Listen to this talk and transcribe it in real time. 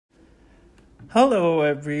Hello,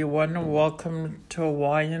 everyone. Welcome to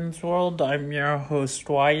Wyan's World. I'm your host,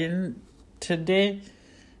 Wyan. Today,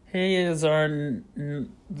 this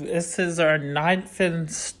is our ninth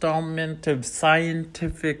installment of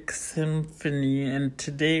Scientific Symphony, and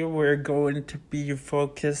today we're going to be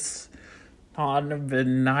focused on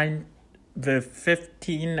the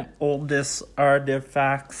 15 oldest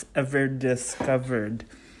artifacts ever discovered.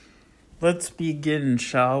 Let's begin,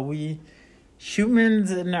 shall we?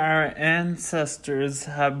 Humans and our ancestors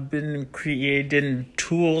have been creating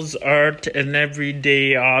tools, art, and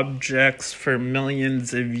everyday objects for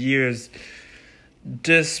millions of years.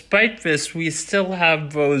 Despite this, we still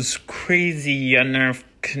have those crazy unearthed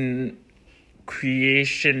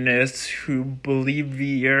creationists who believe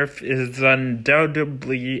the Earth is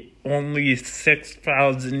undoubtedly only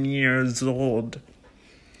 6,000 years old.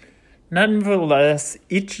 Nonetheless,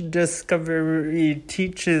 each discovery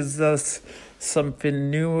teaches us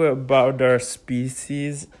something new about our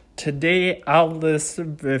species. Today, I'll list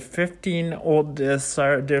the 15 oldest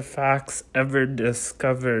artifacts ever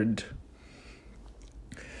discovered.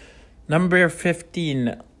 Number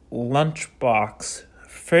 15, lunchbox,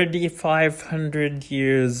 3,500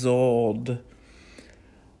 years old.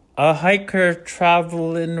 A hiker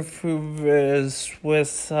traveling through the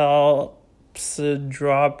Swiss Alps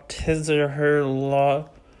dropped his or her lunchbox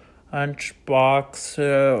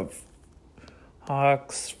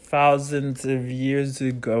thousands of years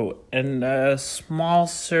ago, and a small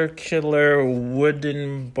circular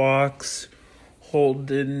wooden box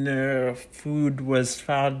holding food was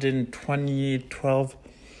found in 2012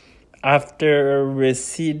 after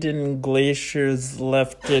receding glaciers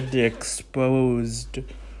left it exposed.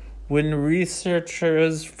 When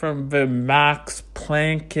researchers from the Max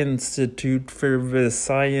Planck Institute for the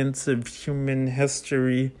Science of Human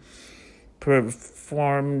History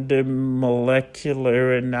performed a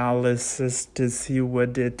molecular analysis to see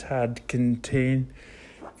what it had contained,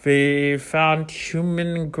 they found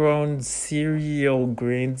human-grown cereal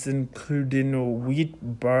grains, including wheat,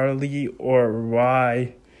 barley, or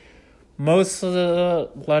rye. Most of the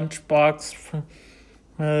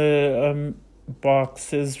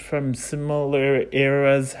boxes from similar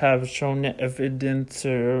eras have shown evidence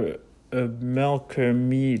of milk or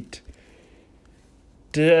meat.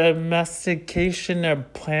 Domestication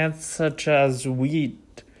of plants such as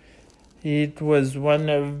wheat. It was one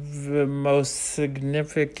of the most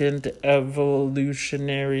significant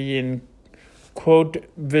evolutionary and, quote,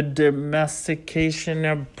 the domestication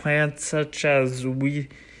of plants such as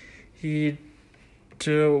wheat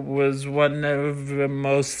was one of the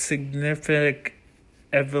most significant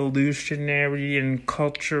evolutionary and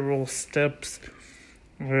cultural steps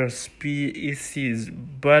for species,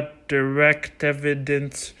 but direct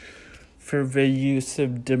evidence for the use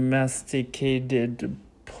of domesticated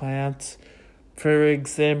plants, for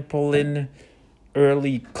example, in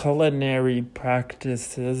early culinary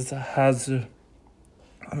practices, has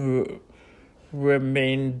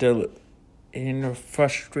remained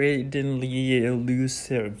frustratingly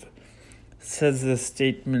elusive, says a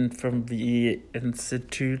statement from the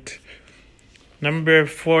Institute. Number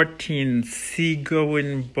 14,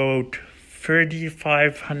 seagoing boat,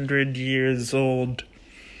 3,500 years old.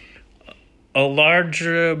 A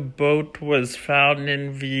larger boat was found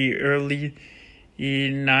in the early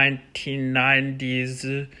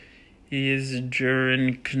 1990s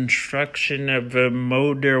during construction of a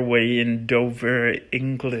motorway in Dover,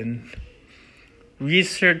 England.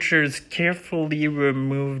 Researchers carefully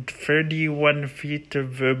removed 31 feet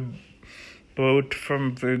of the boat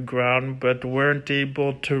from the ground, but weren't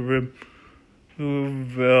able to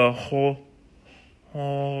remove the whole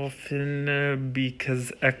fin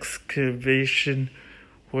because excavation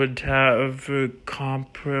would have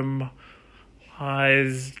compromised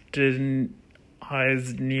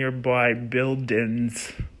nearby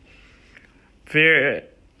buildings.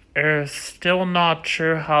 They're still not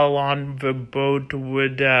sure how long the boat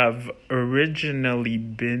would have originally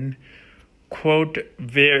been. Quote,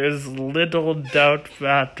 there is little doubt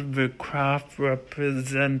that the craft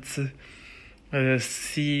represents a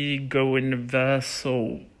sea-going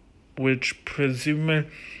vessel, which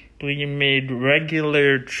presumably made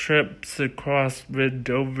regular trips across the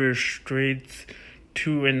Dover Straits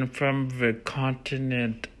to and from the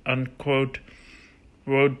continent, unquote,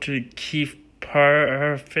 wrote Keith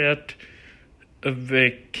Parfitt of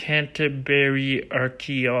the Canterbury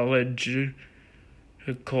Archaeological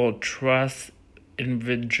Trust in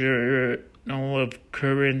the Journal of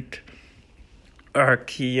Current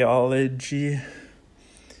Archaeology.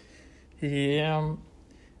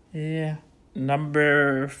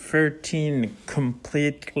 Number 13,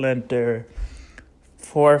 complete letter.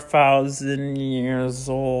 4,000 years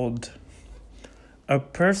old. A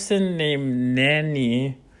person named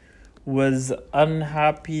Nanny was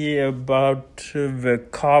unhappy about the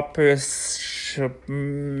copper shipment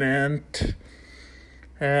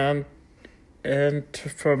and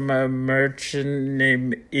from a merchant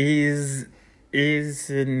named Azir.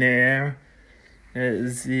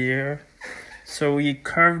 So he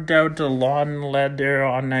carved out a long letter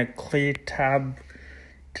on a clay tab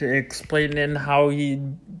to explain how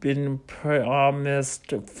he'd been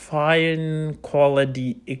promised fine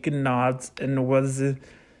quality ignats and wasn't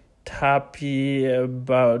happy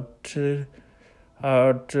about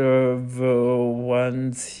out of the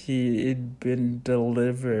ones he'd been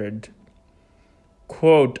delivered.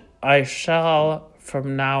 Quote, I shall,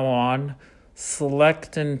 from now on,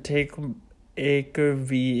 select and take the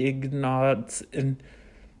ignats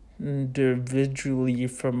individually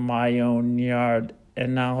from my own yard,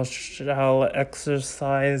 and I shall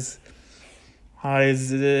exercise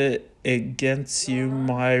against you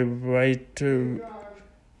my right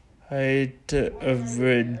of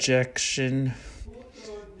rejection,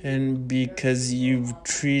 and because you've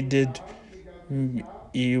treated me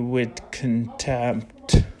with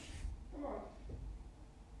contempt.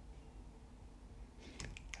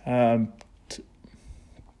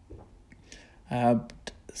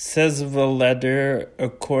 Says the letter,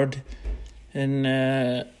 according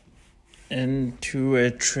into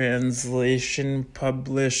a translation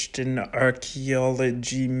published in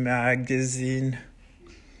Archaeology magazine.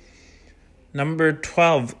 Number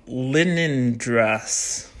 12, linen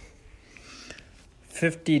dress.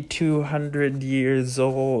 5,200 years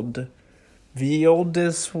old. The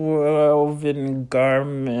oldest woven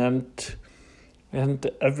garment and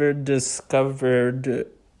ever discovered,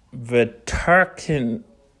 the Tarkan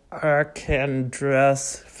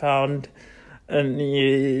dress found in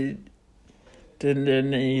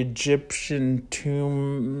an Egyptian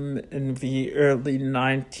tomb in the early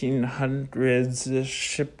 1900s,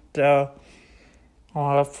 shipped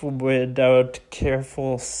off without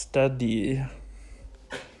careful study.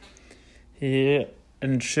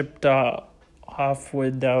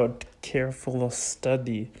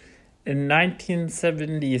 In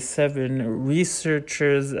 1977,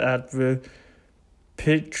 researchers at the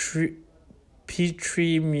Petrie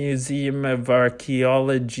Museum of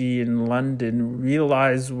Archaeology in London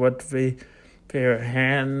realized what they their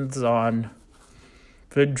hands on.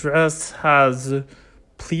 The dress has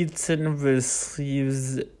pleats in the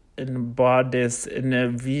sleeves and bodice and a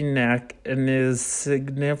V-neck, and is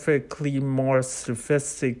significantly more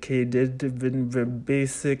sophisticated than the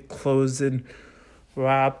basic clothes and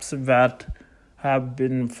wraps that have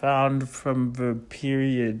been found from the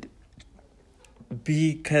period.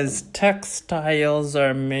 Because textiles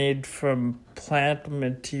are made from plant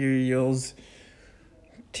materials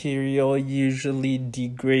usually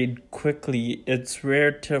degrade quickly, it's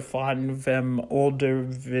rare to find them older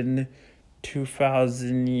than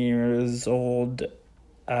 2,000 years old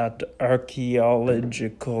at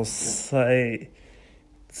archaeological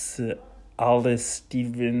sites. Alice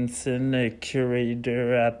Stevenson, a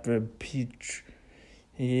curator at the Petrie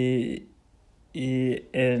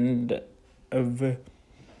and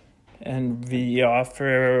the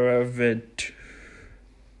author of it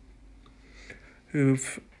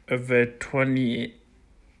of a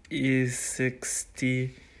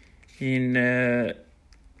 2016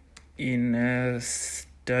 in a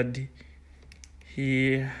study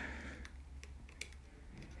he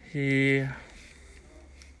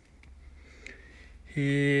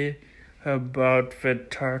about the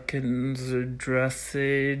Tarkan's dress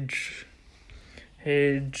age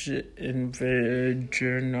in the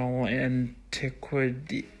journal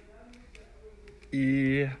Antiquity.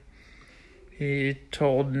 He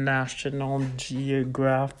told National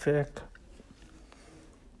Geographic.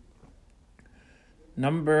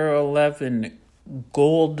 Number 11,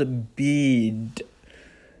 gold bead.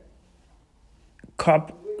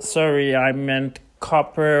 Copper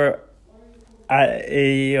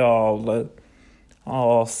aeol,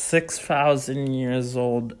 6,000 years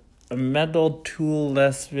old. A metal tool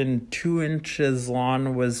less than 2 inches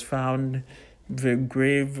long was found in the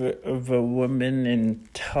grave of a woman in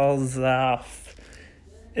Tel Zaf,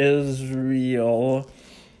 Israel,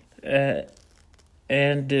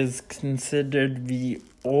 and is considered the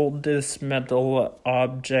oldest metal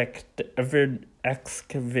object ever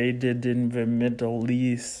excavated in the Middle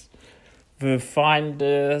East. The find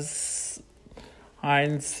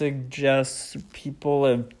suggests people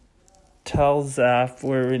of Tel Zaf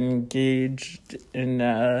were engaged in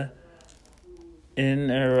or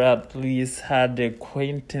at least had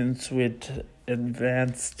acquaintance with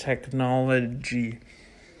advanced technology.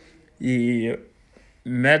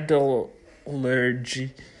 metallurgy,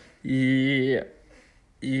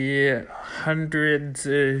 hundreds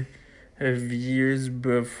of years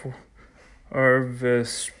before the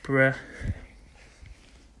spread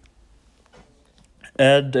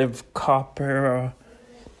of copper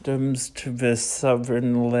atoms to the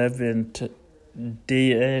southern Levant.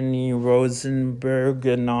 Danny Rosenberg,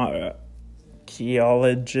 an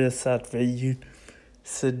archaeologist at the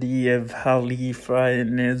University of Haifa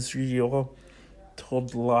in Israel,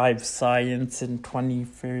 told Live Science in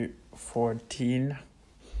 2014.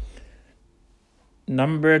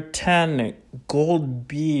 Number 10, gold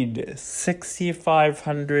bead,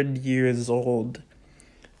 6,500 years old.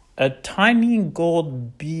 A tiny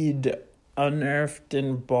gold bead unearthed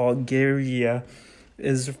in Bulgaria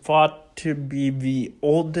is thought to be the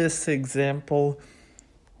oldest example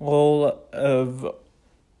of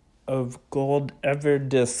gold ever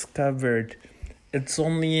discovered. It's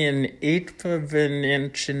only an eighth of an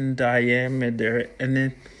inch in diameter,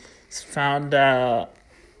 and it's found at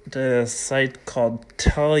a site called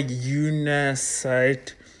Tel Yuna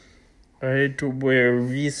site, right, where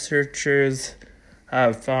researchers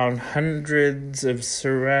have found hundreds of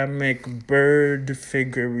ceramic bird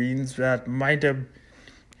figurines that might have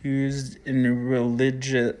used in a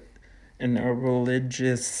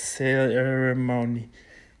religious ceremony.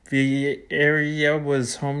 The area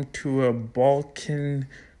was home to a Balkan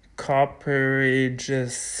Copper Age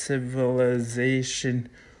civilization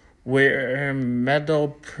where metal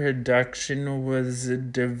production was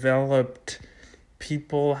developed.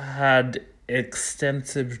 People had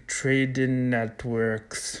extensive trade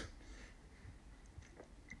networks.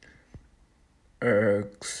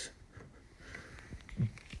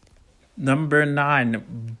 Number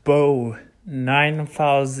 9, bow,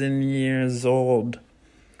 9,000 years old.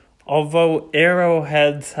 Although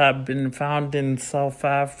arrowheads have been found in South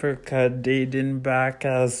Africa dating back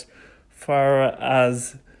as far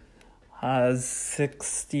as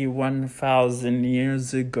 61,000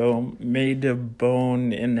 years ago, made of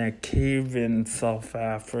bone in a cave in South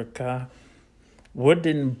Africa,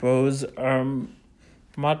 wooden bows are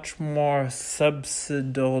much more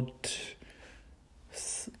susceptible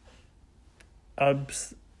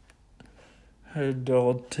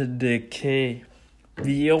to decay.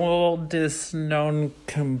 The oldest known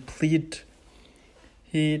complete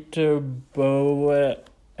heater bow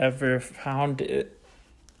ever found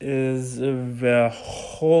is the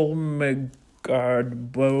Holmegard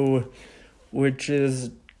bow, which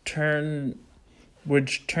turned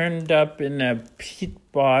up in a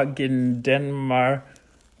peat bog in Denmark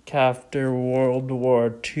after World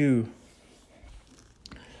War II.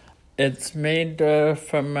 It's made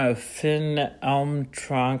from a thin elm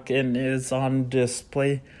trunk and is on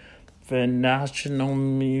display at the National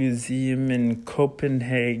Museum in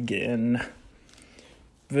Copenhagen.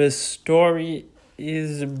 The story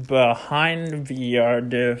is behind the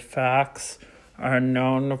artifacts are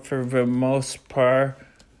known for the most part,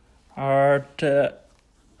 but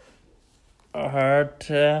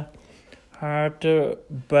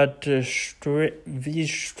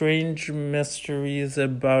these strange mysteries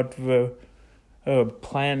about the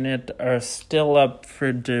planet are still up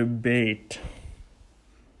for debate.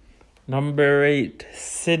 Number 8,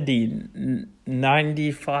 City,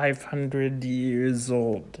 9,500 years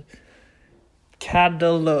old.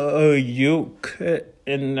 Kadıköyük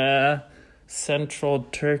in central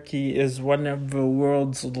Turkey is one of the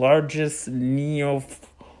world's largest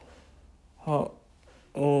Neolithic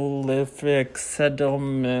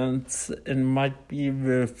settlements and might be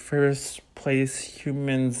the first place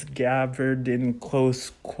humans gathered in close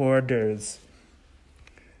quarters.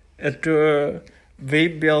 They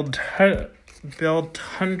built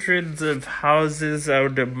hundreds of houses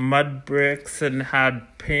out of mud bricks and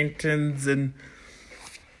had paintings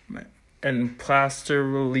and plaster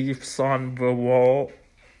reliefs on the wall,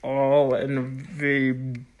 and they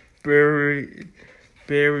buried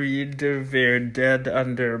their dead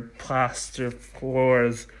under plaster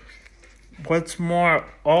floors. What's more,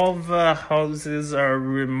 all the houses are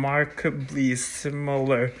remarkably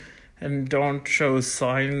similar and don't show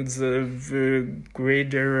signs of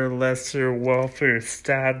greater or lesser wealth or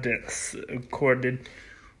status, according to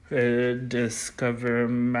a Discover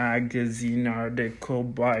magazine article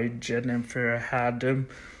by Jennifer Haddam,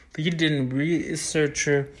 leading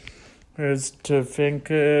researcher is to think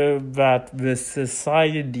that the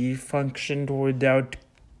society functioned without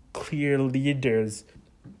clear leaders.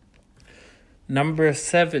 Number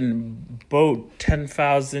 7, boat,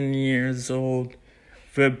 10,000 years old.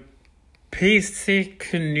 The Pace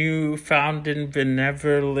canoe found in the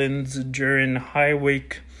Netherlands during highway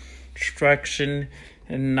construction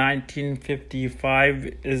in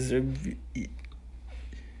 1955 is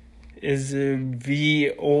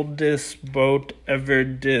the oldest boat ever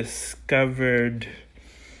discovered.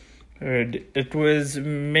 It was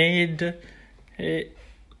made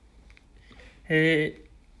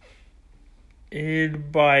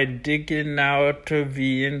by digging out of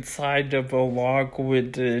the inside of a log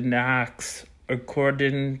with an axe,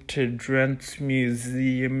 according to Drent's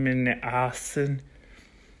Museum in Assen,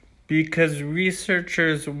 because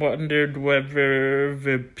researchers wondered whether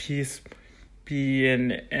the piece be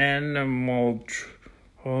an animal,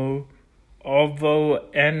 although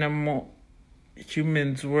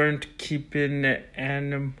humans weren't keeping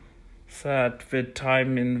animals at the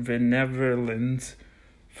time in the Netherlands.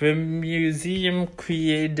 The museum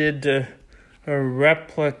created a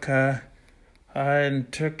replica and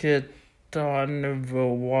took it on the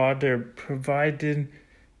water, providing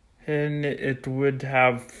it would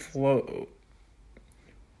have floated.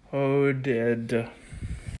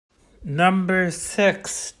 Number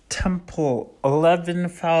 6, Temple,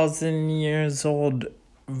 11,000 years old.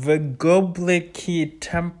 The Göbekli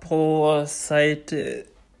Temple site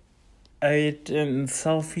in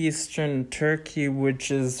southeastern Turkey,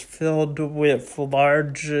 which is filled with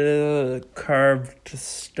large carved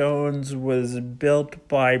stones, was built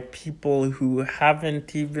by people who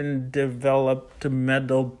haven't even developed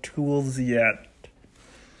metal tools yet.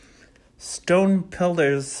 Stone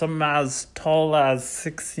pillars, some as tall as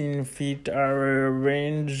 16 feet, are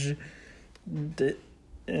arranged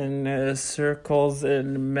in circles,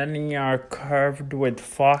 and many are carved with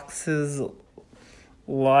foxes,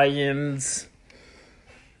 lions,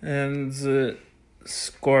 and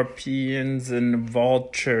scorpions and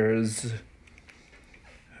vultures.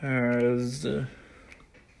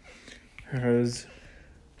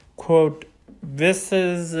 Quote, "This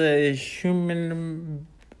is the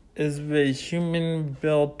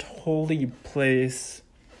human-built holy place,"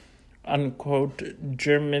 unquote,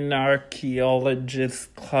 German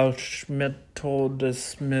archaeologist Klaus Schmidt told the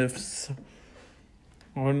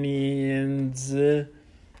Smithsonian's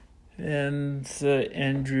and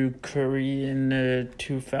Andrew Curry in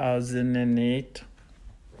 2008.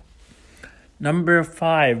 Number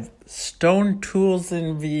 5, stone tools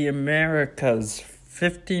in the Americas,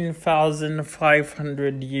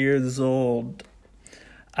 15,500 years old.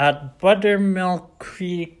 At Buttermilk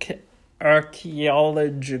Creek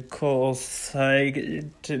Archaeological Site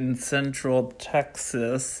in Central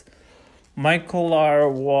Texas, Michael R.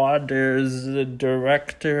 Waters, the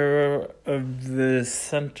director of the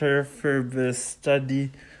Center for the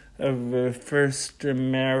Study of the First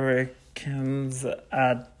Americans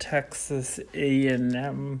at Texas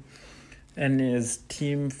A&M, and his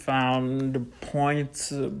team found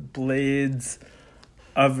points, blades,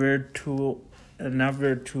 other tools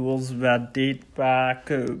that date back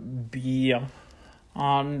beyond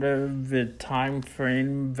the time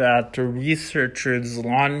frame that researchers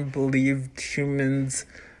long believed humans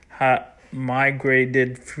had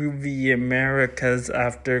migrated through the Americas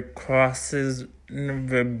after crossing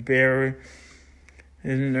the Bering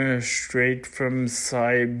Strait from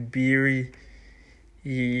Siberia.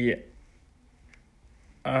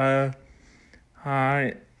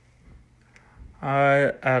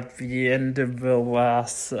 At the end of the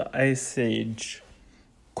last ice age.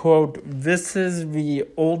 Quote, "This is the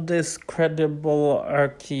oldest credible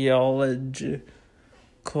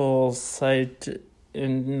archaeological site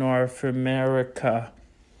in North America,"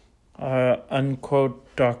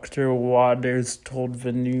 unquote, Dr. Waters told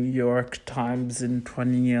the New York Times in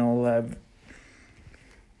 2011.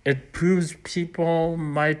 "It proves people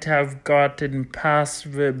might have gotten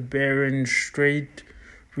past the Bering Strait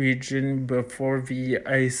region before the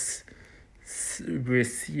ice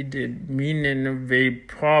receded, meaning they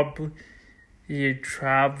probably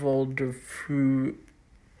traveled through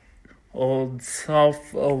Old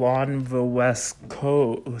South along the west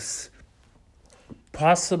coast,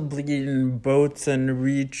 possibly in boats, and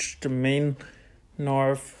reached Maine,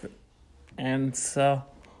 North and South,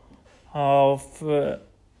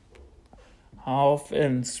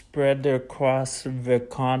 and spread across the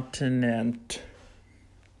continent."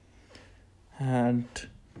 And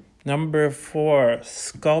number 4,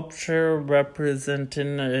 sculpture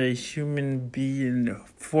representing a human being,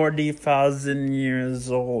 40,000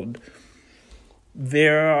 years old.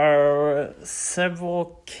 There are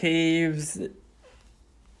several caves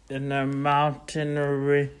in a mountain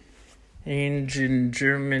range in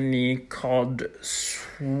Germany called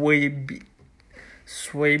Swabian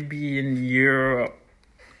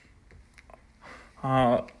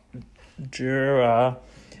Jura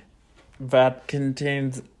that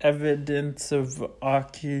contains evidence of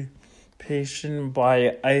occupation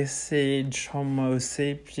by Ice Age Homo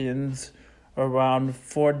sapiens around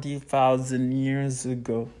 40,000 years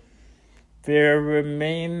ago. There are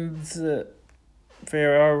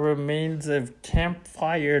remains of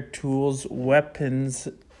campfire tools, weapons,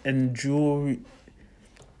 and jewelry.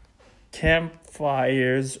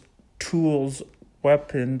 Campfires, tools,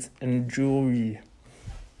 weapons, and jewelry,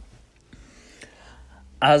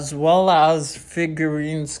 as well as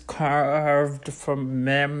figurines carved from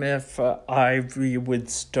mammoth ivory with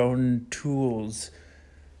stone tools.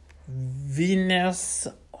 The Venus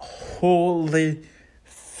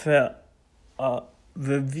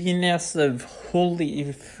of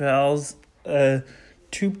Holy Fells, a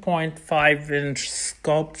 2.5-inch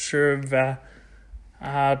sculpture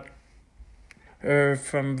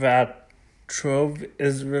from that trove,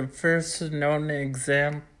 is the first known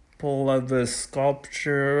example of a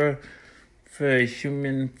sculpture for a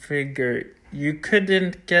human figure. You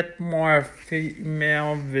couldn't get more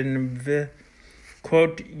female than this.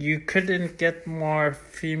 Quote, "You couldn't get more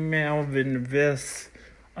female than this,"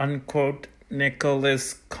 unquote.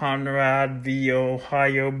 Nicholas Conrad, the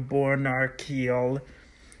Ohio-born archaeologist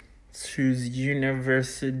whose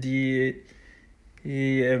University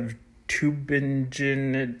of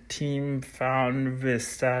Tübingen team found the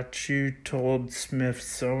statue, told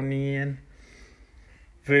Smithsonian.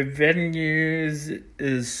 The Venus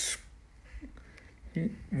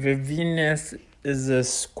is a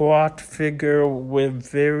squat figure with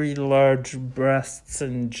very large breasts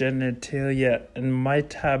and genitalia and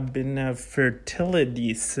might have been a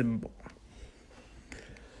fertility symbol.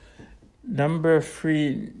 Number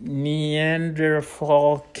 3,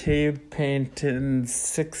 Neanderthal cave paintings,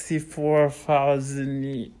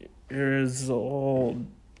 64,000 years old.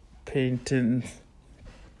 Paintings,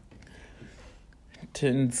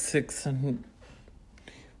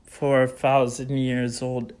 4,000 years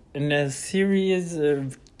old. In a series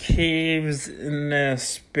of caves in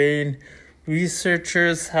Spain,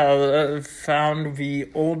 researchers have found the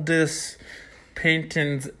oldest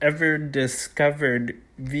paintings ever discovered.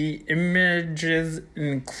 The images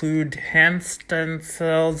include hand stem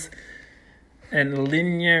cells and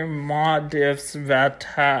linear motifs that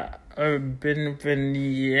have been the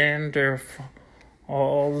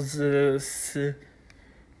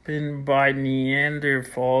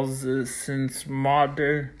Neanderthals since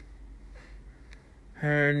modern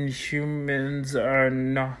humans are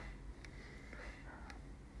not.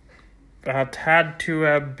 That had to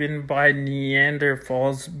have been by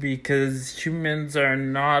Neanderthals because humans are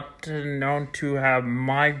not known to have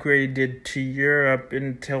migrated to Europe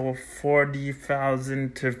until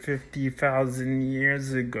 40,000 to 50,000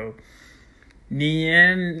 years ago.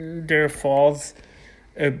 Neanderthals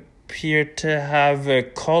appear to have a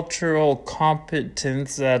cultural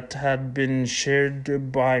competence that had been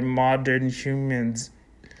shared by modern humans.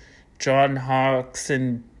 John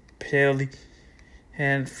Hodgson,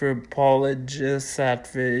 paleoanthropologist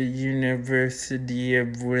at the University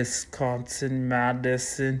of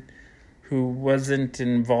Wisconsin-Madison, who wasn't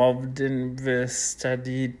involved in the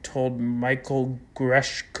study, told Michael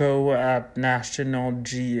Greshko at National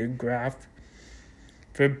Geographic.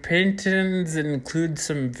 The paintings include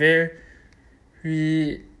some very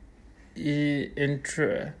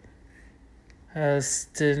interesting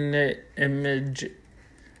images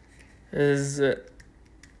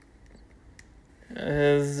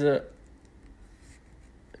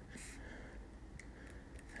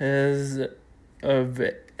of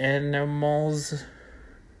animals,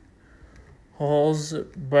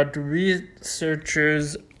 but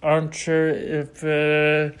researchers aren't sure if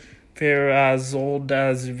they're as old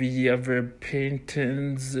as the other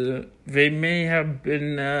paintings. They may have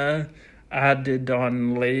been added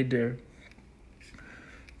on later.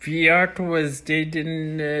 The art was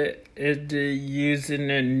dated using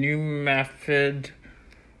a new method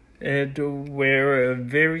where a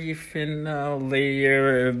very thin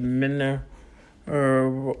layer of minerals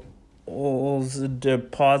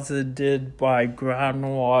deposited by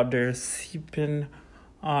groundwater seeping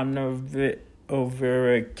on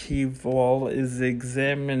over a cave wall is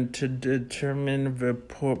examined to determine the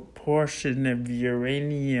proportion of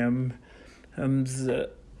uranium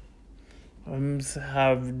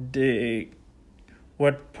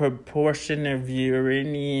what proportion of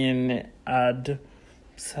uranium atoms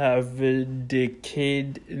have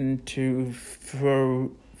decayed into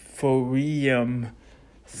thorium.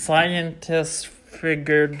 Scientists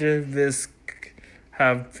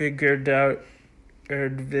have figured out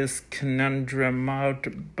this conundrum out,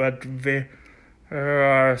 but there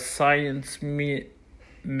are science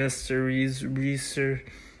mysteries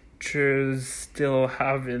researchers still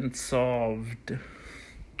haven't solved.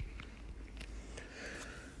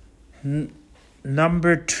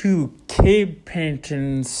 Number 2, cave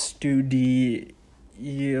painting studio,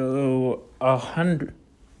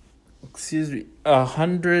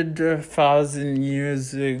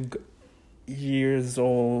 100,000 years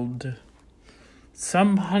old.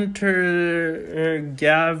 Some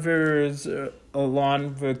hunter-gatherers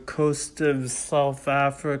along the coast of South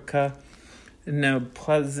Africa in a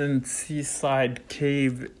pleasant seaside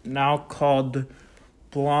cave, now called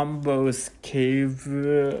Blombos Cave,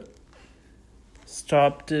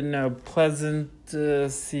 stopped in a pleasant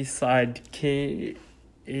seaside cave,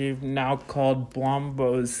 now called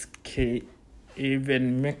Blombos Cave,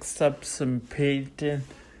 and mixed up some painted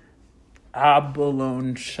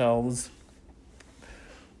abalone shells.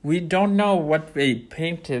 We don't know what they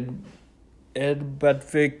painted,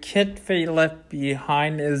 but the kit they left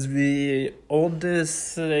behind is the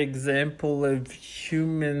oldest example of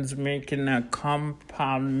humans making a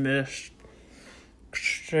compound mixture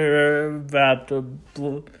that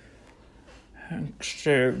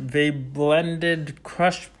they blended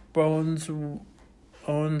crushed bones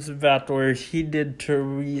that were heated to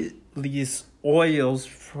release oils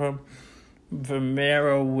from the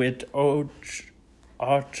marrow with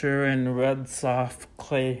otter and red soft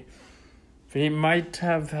clay. They might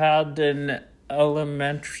have had an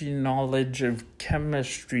elementary knowledge of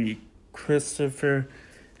chemistry. Christopher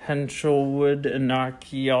Henshelwood, an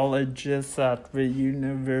archaeologist at the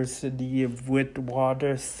University of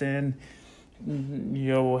Witwatersrand,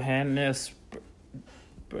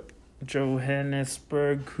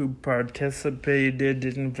 Johannesburg, who participated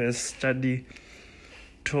in the study,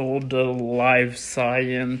 told Live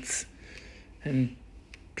Science in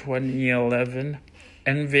 2011.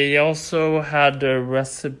 And they also had a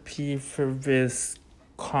recipe for this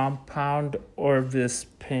compound or this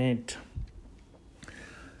paint.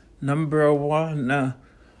 Number 1,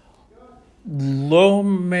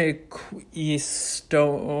 Lomekwi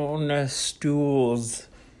stone stools.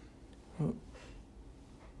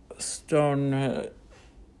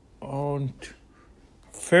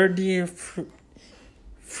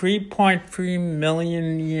 3.3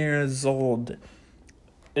 million years old.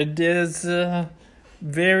 It is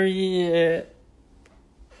very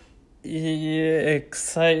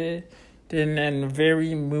exciting and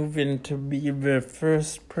very moving to be the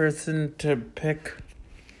first person to pick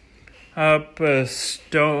up a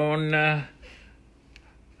stone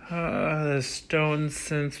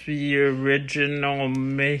since the original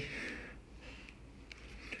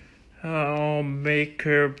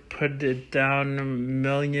maker put it down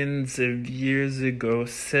millions of years ago,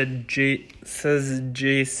 says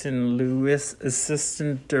Jason Lewis,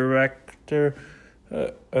 assistant director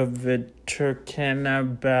of the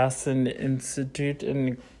Turkana Basin Institute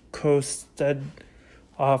and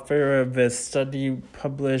author of a study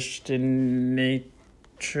published in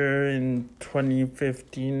Nature in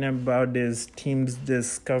 2015 about his team's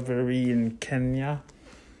discovery in Kenya.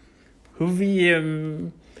 Who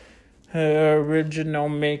the original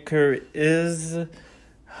maker is,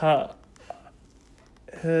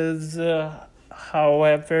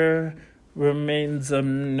 however, remains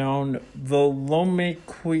unknown. The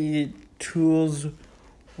Lomekwi tools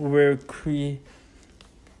were created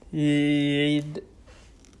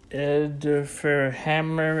for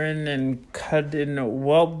hammering and cutting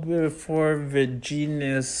well before the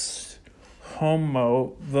genus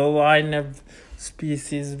Homo, the line of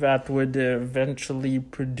species that would eventually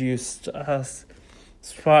produce us,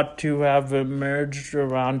 thought to have emerged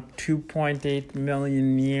around 2.8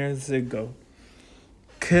 million years ago.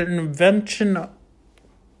 Conventional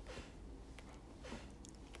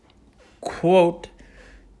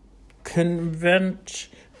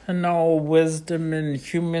wisdom in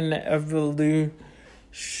human evolutionary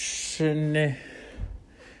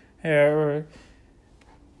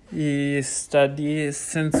studies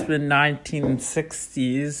since the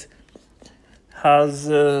 1960s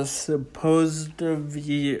has supposed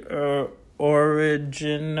the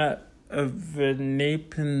origin of the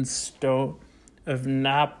napping stone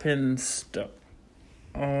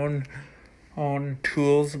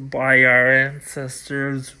tools by our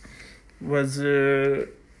ancestors was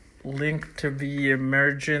linked to the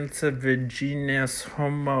emergence of the genus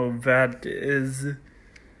Homo, that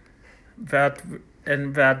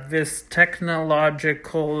this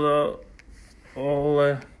technological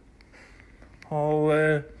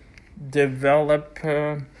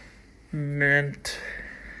development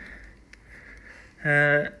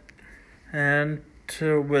and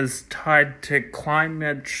was tied to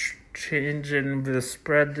climate change and the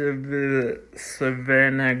spread of the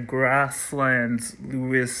savanna grasslands,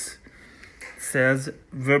 Lewis says.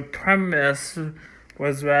 The premise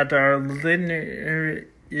was that our lineage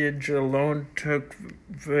age alone took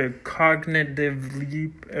the cognitive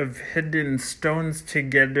leap of hidden stones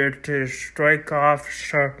together to strike off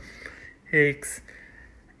sharp aches,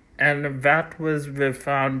 and that was the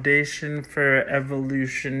foundation for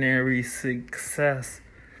evolutionary success.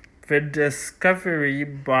 The discovery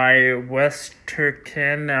by West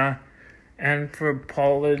Turkana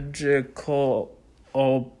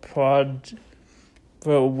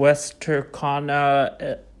the West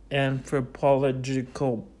Turkana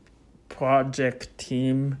Anthropological Project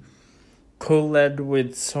team, co-led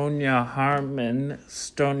with Sonia Harmon,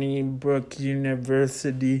 Stony Brook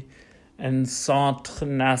University, and Centre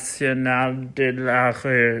National de la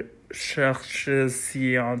Recherche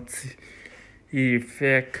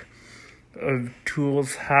Scientifique, of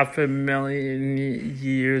tools 500,000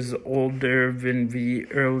 years older than the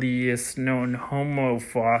earliest known Homo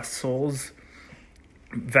fossils,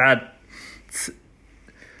 that it's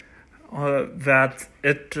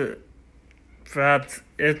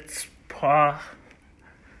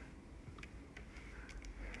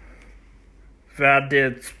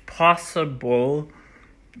possible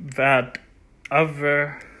that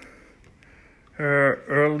other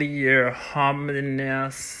earlier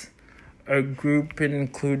hominids, a group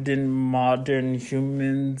including modern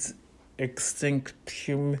humans, extinct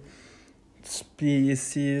human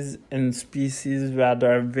species, and species that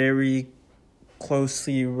are very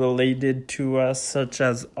closely related to us, such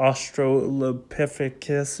as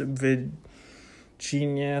Australopithecus, the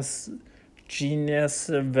genus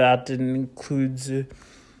that includes the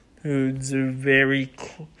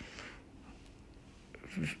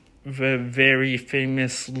very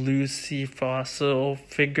famous Lucy fossil,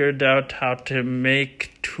 figured out how to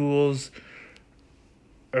make tools,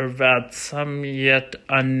 or that some yet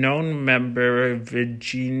unknown member of the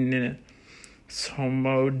genus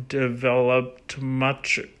Homo developed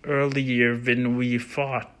much earlier than we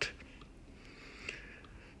thought.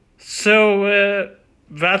 So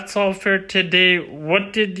that's all for today.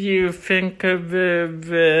 What did you think of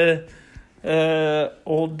the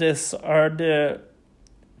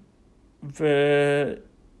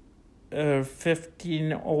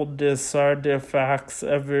 15 oldest artifacts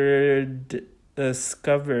ever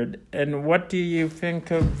discovered? And what do you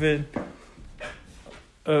think of the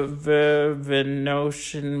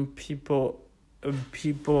notion people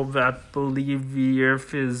that believe the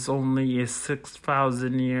Earth is only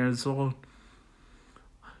 6,000 years old?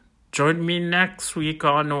 Join me next week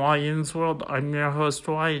on Wyand's World. I'm your host,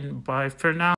 Wyan. Bye for now.